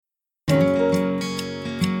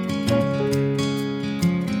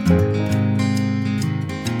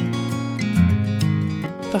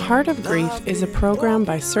Heart of Grief is a program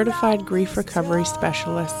by certified grief recovery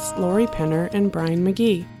specialists Lori Penner and Brian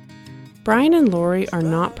McGee. Brian and Lori are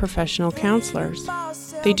not professional counselors.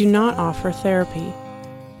 They do not offer therapy.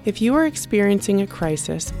 If you are experiencing a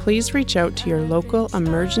crisis, please reach out to your local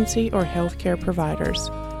emergency or healthcare providers.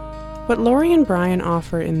 What Lori and Brian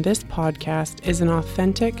offer in this podcast is an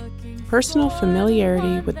authentic, personal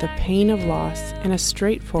familiarity with the pain of loss and a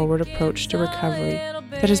straightforward approach to recovery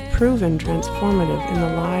that has proven transformative in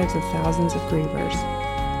the lives of thousands of grievers.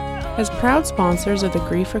 As proud sponsors of the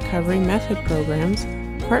Grief Recovery Method programs,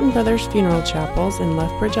 Martin Brothers Funeral Chapels in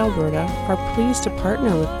Lethbridge, Alberta are pleased to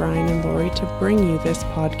partner with Brian and Lori to bring you this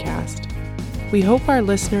podcast. We hope our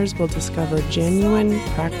listeners will discover genuine,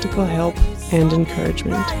 practical help and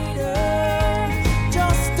encouragement.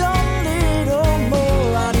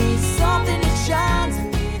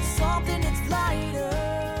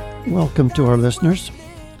 Welcome to our listeners.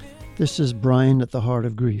 This is Brian at the Heart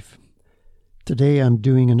of Grief. Today I'm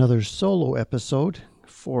doing another solo episode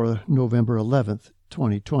for November 11th,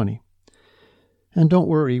 2020. And don't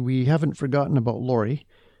worry, we haven't forgotten about Lori.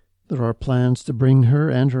 There are plans to bring her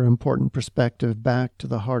and her important perspective back to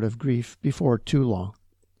the Heart of Grief before too long.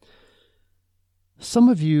 Some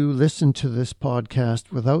of you listen to this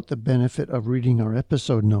podcast without the benefit of reading our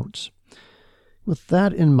episode notes. With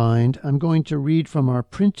that in mind, I'm going to read from our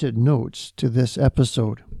printed notes to this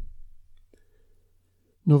episode.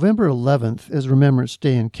 November 11th is Remembrance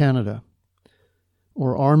Day in Canada,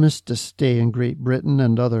 or Armistice Day in Great Britain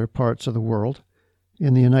and other parts of the world.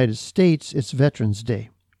 In the United States, it's Veterans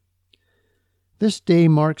Day. This day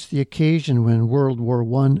marks the occasion when World War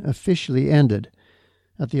I officially ended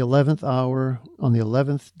at the 11th hour on the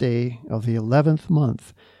 11th day of the 11th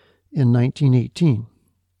month in 1918.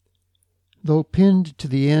 Though pinned to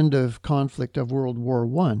the end of conflict of World War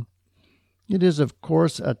I, it is, of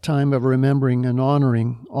course, a time of remembering and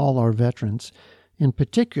honoring all our veterans, in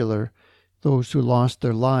particular those who lost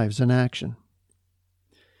their lives in action.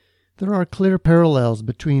 There are clear parallels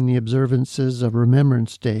between the observances of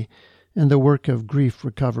Remembrance Day and the work of grief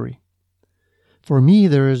recovery. For me,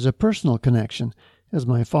 there is a personal connection, as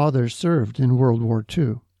my father served in World War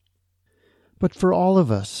II. But for all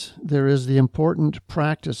of us, there is the important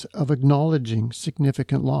practice of acknowledging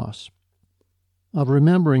significant loss, of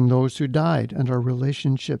remembering those who died and our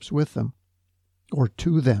relationships with them, or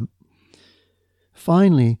to them.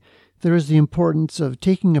 Finally, there is the importance of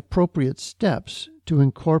taking appropriate steps to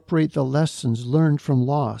incorporate the lessons learned from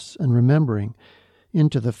loss and remembering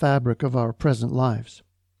into the fabric of our present lives.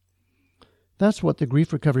 That's what the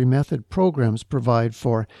Grief Recovery Method programs provide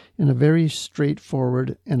for in a very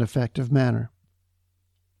straightforward and effective manner.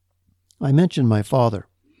 I mentioned my father.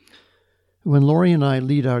 When Lori and I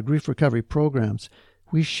lead our grief recovery programs,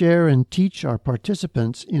 we share and teach our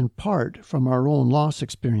participants in part from our own loss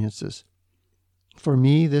experiences. For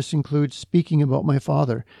me, this includes speaking about my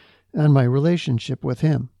father and my relationship with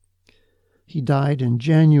him. He died in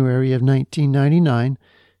January of 1999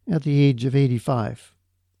 at the age of 85.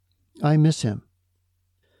 I miss him.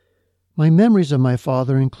 My memories of my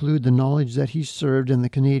father include the knowledge that he served in the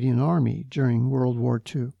Canadian Army during World War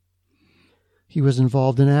II. He was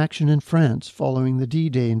involved in action in France following the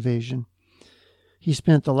D-Day invasion. He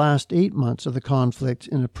spent the last 8 months of the conflict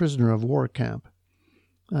in a prisoner of war camp.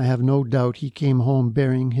 I have no doubt he came home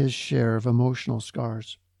bearing his share of emotional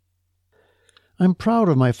scars. I'm proud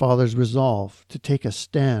of my father's resolve to take a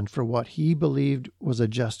stand for what he believed was a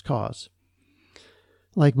just cause.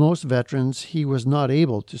 Like most veterans, he was not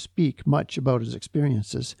able to speak much about his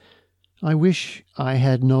experiences. I wish I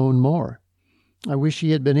had known more. I wish he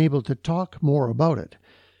had been able to talk more about it.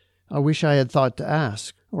 I wish I had thought to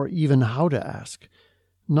ask, or even how to ask,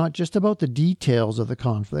 not just about the details of the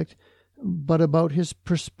conflict, but about his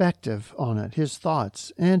perspective on it, his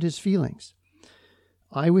thoughts, and his feelings.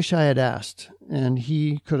 I wish I had asked, and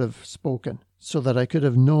he could have spoken, so that I could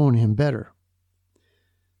have known him better.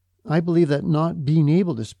 I believe that not being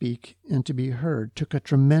able to speak and to be heard took a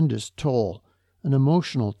tremendous toll, an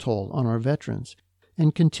emotional toll on our veterans,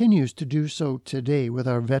 and continues to do so today with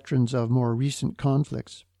our veterans of more recent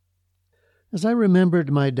conflicts. As I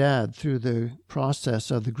remembered my dad through the process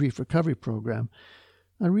of the grief recovery program,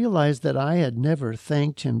 I realized that I had never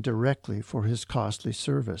thanked him directly for his costly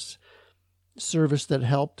service that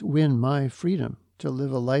helped win my freedom to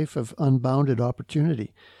live a life of unbounded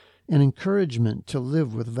opportunity and encouragement to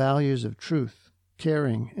live with values of truth,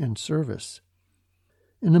 caring, and service.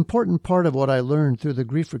 An important part of what I learned through the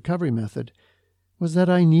grief recovery method was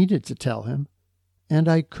that I needed to tell him, and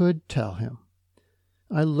I could tell him.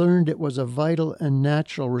 I learned it was a vital and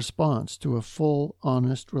natural response to a full,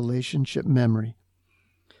 honest relationship memory.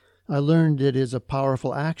 I learned it is a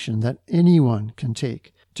powerful action that anyone can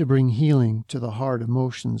take to bring healing to the hard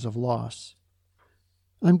emotions of loss.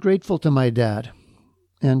 I'm grateful to my dad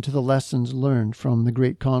and to the lessons learned from the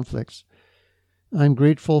great conflicts. I'm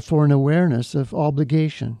grateful for an awareness of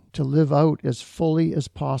obligation to live out as fully as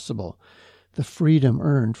possible the freedom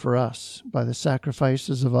earned for us by the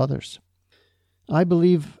sacrifices of others. I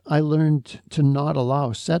believe I learned to not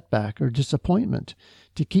allow setback or disappointment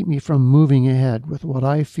to keep me from moving ahead with what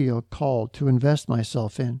I feel called to invest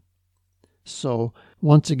myself in. So,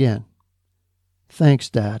 once again, thanks,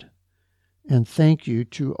 Dad, and thank you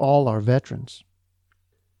to all our veterans.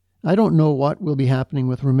 I don't know what will be happening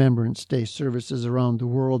with Remembrance Day services around the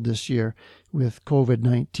world this year with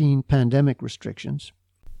COVID-19 pandemic restrictions.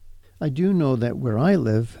 I do know that where I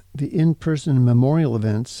live, the in-person memorial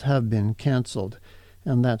events have been canceled,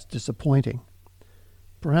 and that's disappointing.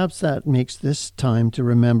 Perhaps that makes this time to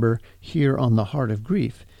remember here on the Heart of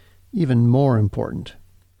Grief even more important.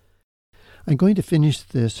 I'm going to finish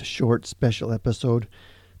this short special episode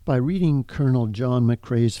by reading Colonel John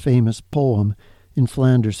McCrae's famous poem, In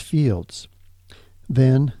Flanders Fields.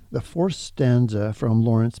 Then the fourth stanza from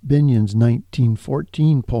Lawrence Binyon's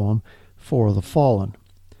 1914 poem, For the Fallen.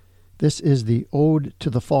 This is the Ode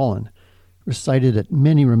to the Fallen, recited at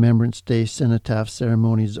many Remembrance Day cenotaph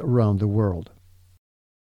ceremonies around the world.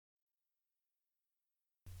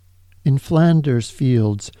 In Flanders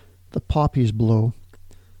fields the poppies blow,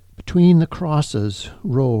 between the crosses,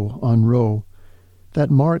 row on row, that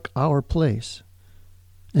mark our place.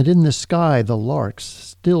 And in the sky the larks,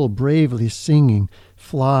 still bravely singing,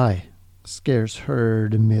 fly, scarce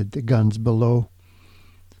heard amid the guns below.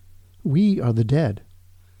 We are the dead.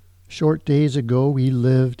 Short days ago we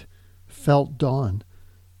lived, felt dawn,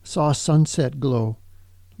 saw sunset glow,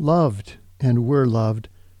 loved and were loved,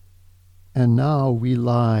 and now we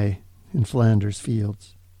lie in Flanders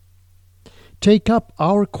fields. Take up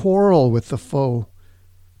our quarrel with the foe.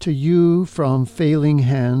 To you from failing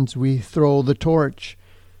hands we throw the torch.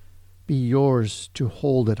 Be yours to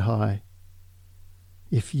hold it high.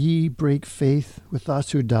 If ye break faith with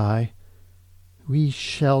us who die, we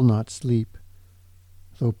shall not sleep,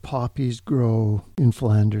 though poppies grow in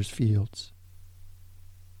Flanders fields.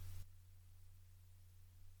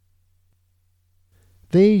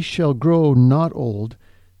 They shall grow not old,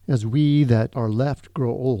 as we that are left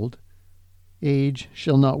grow old. Age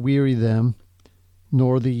shall not weary them,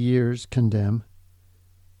 nor the years condemn.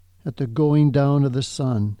 At the going down of the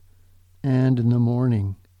sun, and in the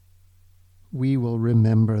morning, we will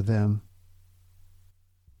remember them.